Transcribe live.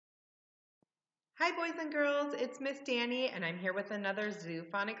Hi boys and girls, it's Miss Dani and I'm here with another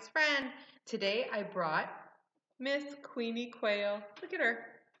Zoophonics friend. Today I brought Miss Queenie Quail. Look at her.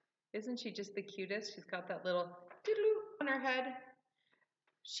 Isn't she just the cutest? She's got that little doodle on her head.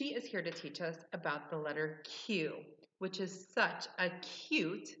 She is here to teach us about the letter Q, which is such a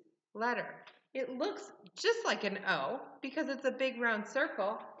cute letter. It looks just like an O because it's a big round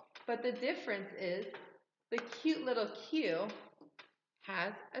circle, but the difference is the cute little Q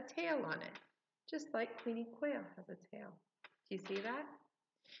has a tail on it, just like Queenie Quail has a tail. Do you see that?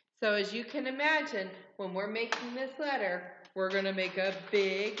 So as you can imagine, when we're making this letter, we're going to make a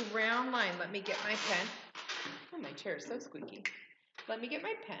big round line. Let me get my pen. Oh, my chair is so squeaky. Let me get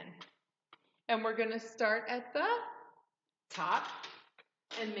my pen. And we're going to start at the top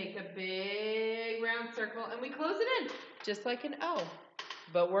and make a big round circle, and we close it in, just like an O.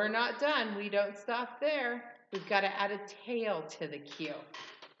 But we're not done. We don't stop there. We've got to add a tail to the Q.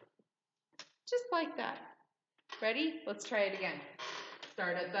 Just like that. Ready? Let's try it again.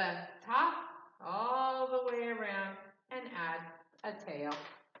 Start at the top, all the way around, and add a tail.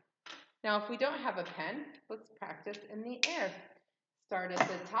 Now, if we don't have a pen, let's practice in the air. Start at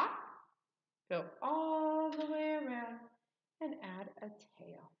the top, go all the way around, and add a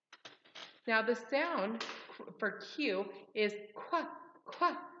tail. Now, the sound for Q is qua,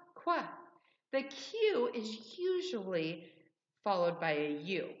 qua, qua. The Q is usually followed by a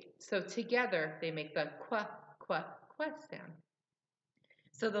U. So together, they make the qua, qua, qua sound.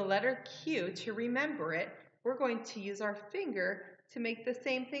 So the letter Q, to remember it, we're going to use our finger to make the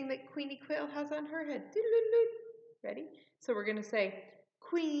same thing that Queenie Quail has on her head. Ready? So we're going to say,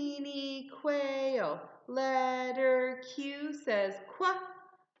 Queenie Quail, letter Q says qua,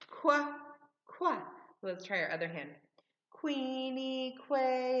 qua, qua. Let's try our other hand. Queenie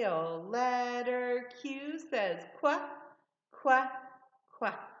Quail, letter Q says qua, qua,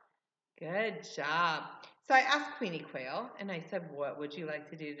 qua. Good job. So I asked Queenie Quail, and I said, what would you like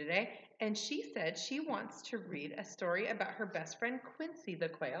to do today? And she said she wants to read a story about her best friend Quincy the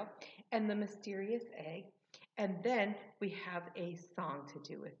quail and the mysterious egg. And then we have a song to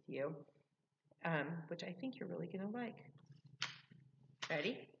do with you, which I think you're really going to like.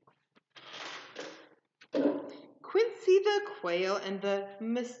 Ready? Quincy the quail and the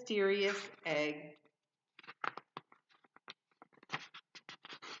mysterious egg.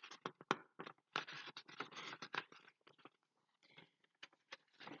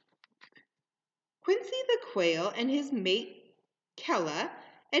 Quincy the quail and his mate, Kella,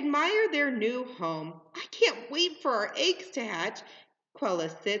 admire their new home. I can't wait for our eggs to hatch. Quella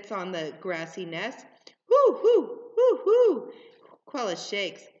sits on the grassy nest. Hoo, hoo, hoo, hoo. Quella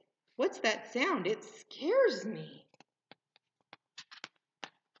shakes. What's that sound? It scares me.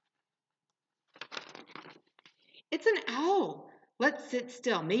 It's an owl. Let's sit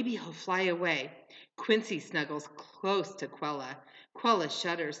still. Maybe he'll fly away. Quincy snuggles close to Quella. Quella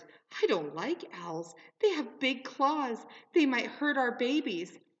shudders. I don't like owls. They have big claws. They might hurt our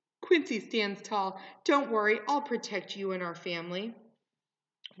babies. Quincy stands tall. Don't worry, I'll protect you and our family.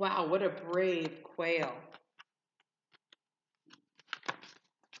 Wow, what a brave quail.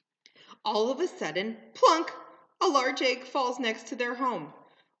 All of a sudden, plunk, a large egg falls next to their home.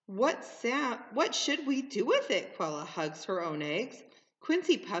 What should we do with it? Quella hugs her own eggs.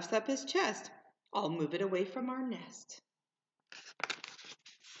 Quincy puffs up his chest. I'll move it away from our nest.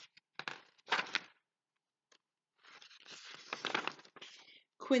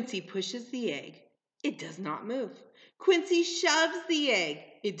 Quincy pushes the egg. It does not move. Quincy shoves the egg.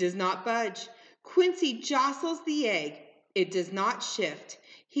 It does not budge. Quincy jostles the egg. It does not shift.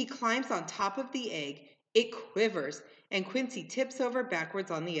 He climbs on top of the egg. It quivers, and Quincy tips over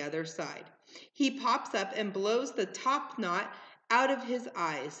backwards on the other side. He pops up and blows the top knot out of his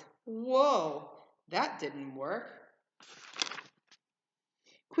eyes. Whoa, that didn't work.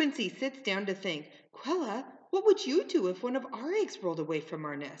 Quincy sits down to think. Quella, what would you do if one of our eggs rolled away from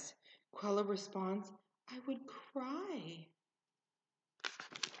our nest? Quella responds, I would cry.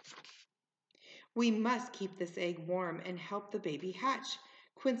 We must keep this egg warm and help the baby hatch.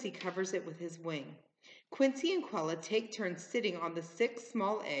 Quincy covers it with his wing. Quincy and Quella take turns sitting on the 6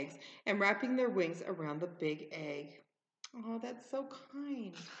 small eggs and wrapping their wings around the big egg. Oh, that's so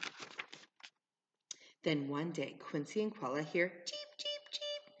kind. Then one day, Quincy and Quella hear cheep, cheep, cheep.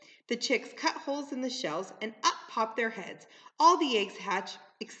 The chicks cut holes in the shells and up pop their heads. All the eggs hatch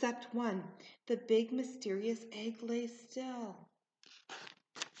except one. The big mysterious egg lays still.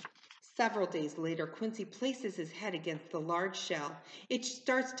 Several days later, Quincy places his head against the large shell. It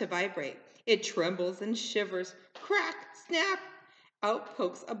starts to vibrate. It trembles and shivers. Crack, snap. Out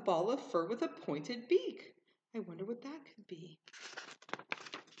pokes a ball of fur with a pointed beak. I wonder what that could be.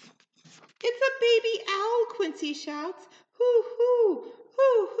 It's a baby owl, Quincy shouts. Hoo, hoo,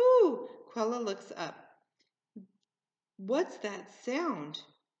 hoo, hoo. Quella looks up. What's that sound?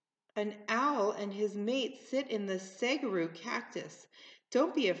 An owl and his mate sit in the sagaroo cactus.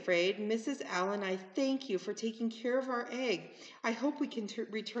 Don't be afraid. Mrs. Owl and I thank you for taking care of our egg. I hope we can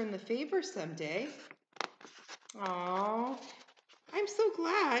return the favor someday. Aww, I'm so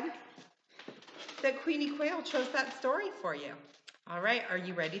glad that Queenie Quail chose that story for you. All right, are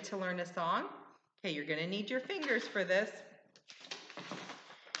you ready to learn a song? Okay, you're gonna need your fingers for this.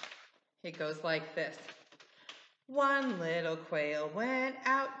 It goes like this. One little quail went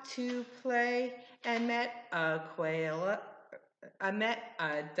out to play and met a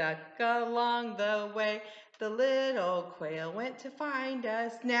duck along the way. The little quail went to find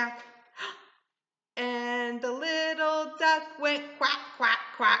a snack, and the little duck went quack, quack,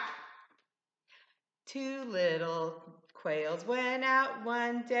 quack. Two little quails went out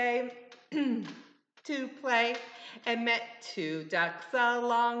one day to play and met two ducks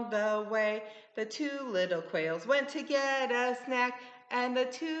along the way. The two little quails went to get a snack, and the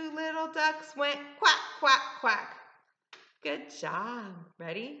two little ducks went quack, quack, quack. Good job.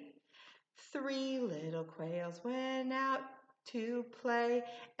 Ready? Three little quails went out to play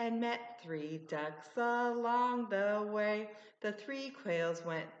and met three ducks along the way. The three quails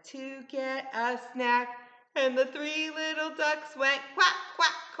went to get a snack, and the three little ducks went quack,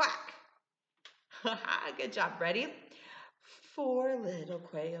 quack, quack. Good job. Ready? Four little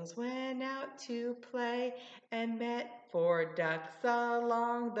quails went out to play and met four ducks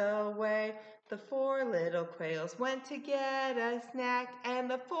along the way. The four little quails went to get a snack, and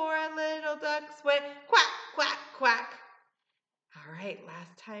the four little ducks went quack, quack, quack. All right,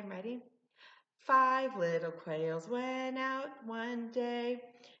 last time. Ready? Five little quails went out one day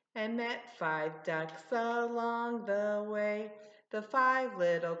and met five ducks along the way. The five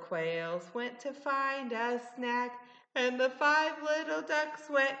little quails went to find a snack, and the five little ducks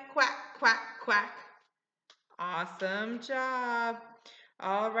went quack, quack, quack. Awesome job.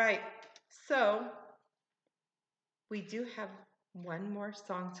 All right, so we do have one more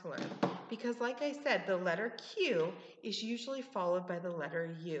song to learn because, like I said, the letter Q is usually followed by the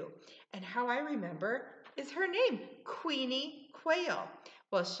letter U. And how I remember is her name, Queenie Quail.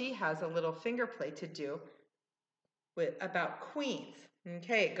 Well, she has a little finger play to do about queens.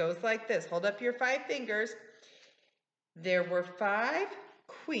 Okay, it goes like this. Hold up your 5 fingers. There were 5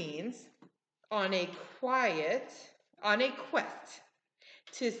 queens on a quest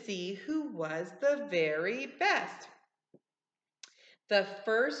to see who was the very best. The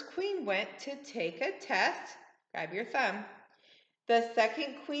first queen went to take a test. Grab your thumb. The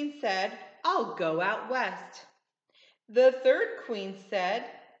second queen said, I'll go out west. The third queen said,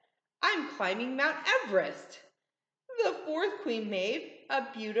 I'm climbing Mount Everest. The fourth queen made a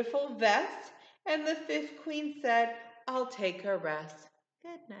beautiful vest. And the fifth queen said, I'll take a rest.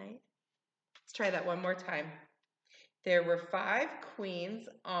 Good night. Let's try that one more time. There were 5 queens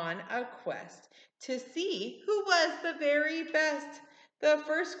on a quest to see who was the very best. The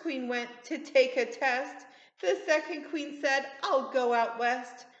first queen went to take a test. The second queen said, I'll go out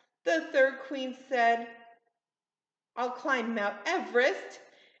west. The third queen said, I'll climb Mount Everest.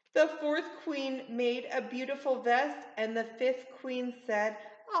 The fourth queen made a beautiful vest. And the fifth queen said,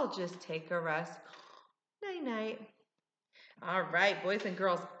 I'll just take a rest. Night-night. All right, boys and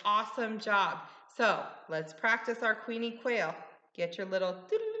girls, awesome job. So let's practice our Queenie Quail. Get your little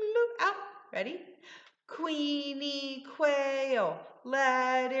doodle-doodle out. Ready? Queenie Quail,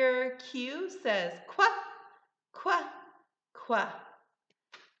 letter Q says qua, qua, qua.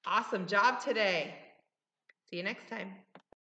 Awesome job today. See you next time.